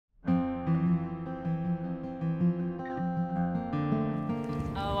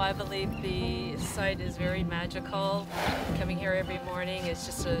I believe the site is very magical. Coming here every morning is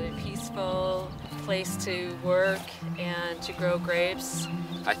just a peaceful place to work and to grow grapes.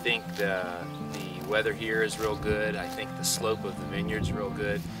 I think the weather here is real good. I think the slope of the vineyard's is real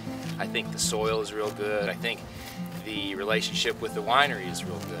good. I think the soil is real good. I think the relationship with the winery is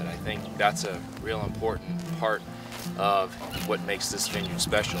real good. I think that's a real important part of what makes this vineyard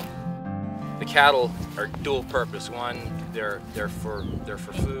special. The cattle are dual purpose. One, they're for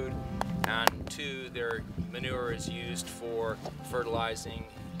food, and two, their manure is used for fertilizing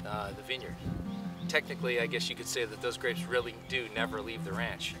the vineyard. Technically, I guess you could say that those grapes really do never leave the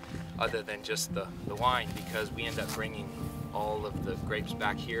ranch, other than just the wine, because we end up bringing all of the grapes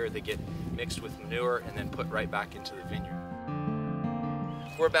back here. They get mixed with manure and then put right back into the vineyard.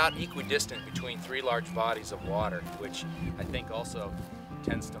 We're about equidistant between three large bodies of water, which I think also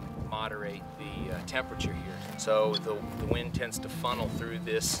tends to moderate the temperature here. So the wind tends to funnel through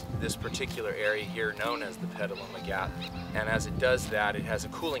this particular area here known as the Petaluma Gap. And as it does that, it has a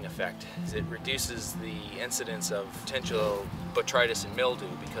cooling effect. It reduces the incidence of potential botrytis and mildew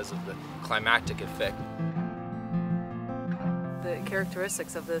because of the climactic effect. The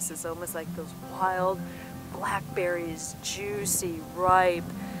characteristics of this is almost like those wild blackberries, juicy, ripe,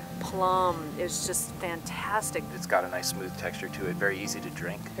 plum. It's just fantastic. It's got a nice smooth texture to it, very easy to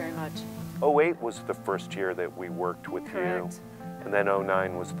drink. Very much. '08 was the first year that we worked with Correct. you, and then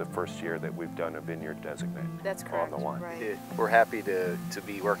 '09 was the first year that we've done a vineyard designate That's correct. on the wine. Right. We're happy to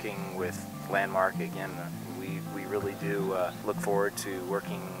be working with Landmark again. We really do look forward to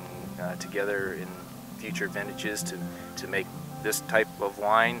working together in future vintages to make this type of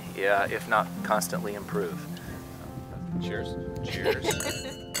wine, if not constantly improve. Cheers.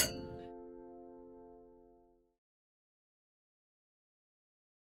 Cheers.